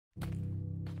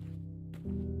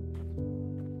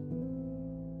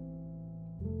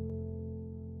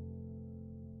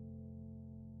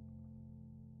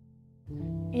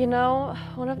You know,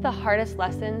 one of the hardest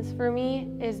lessons for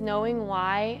me is knowing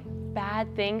why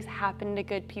bad things happen to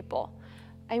good people.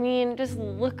 I mean, just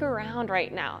look around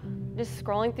right now. Just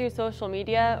scrolling through social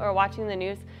media or watching the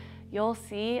news, you'll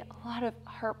see a lot of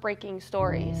heartbreaking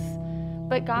stories.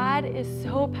 But God is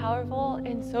so powerful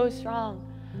and so strong.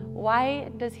 Why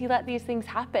does He let these things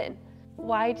happen?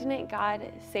 Why didn't God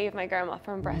save my grandma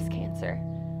from breast cancer?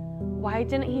 Why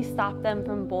didn't He stop them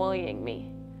from bullying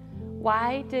me?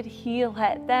 Why did He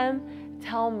let them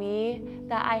tell me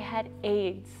that I had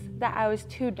AIDS, that I was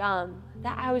too dumb,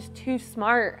 that I was too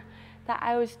smart, that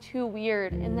I was too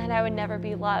weird, and that I would never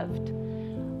be loved?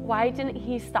 Why didn't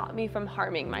He stop me from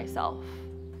harming myself?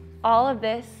 All of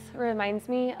this reminds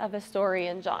me of a story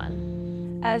in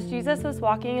John. As Jesus was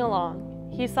walking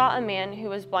along, He saw a man who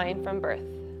was blind from birth.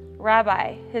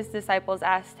 "Rabbi," His disciples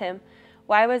asked Him,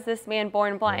 "why was this man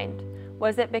born blind?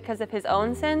 Was it because of his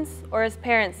own sins or his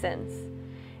parents' sins?"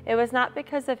 "It was not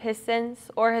because of his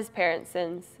sins or his parents'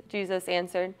 sins," Jesus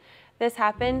answered. "This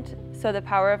happened so the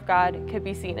power of God could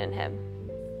be seen in him."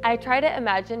 I try to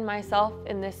imagine myself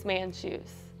in this man's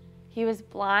shoes. He was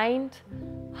blind,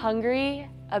 hungry,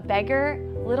 a beggar.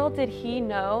 Little did he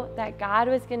know that God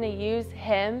was going to use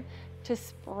him to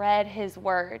spread His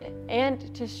word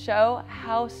and to show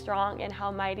how strong and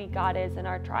how mighty God is in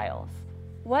our trials.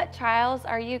 What trials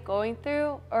are you going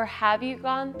through or have you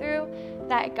gone through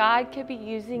that God could be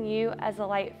using you as a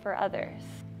light for others?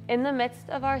 In the midst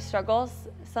of our struggles,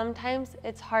 sometimes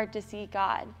it's hard to see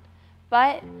God.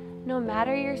 But no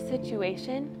matter your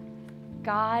situation,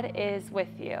 God is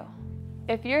with you.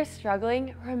 If you're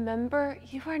struggling, remember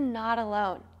you are not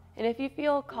alone. And if you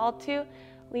feel called to,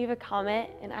 leave a comment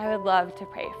and I would love to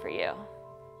pray for you.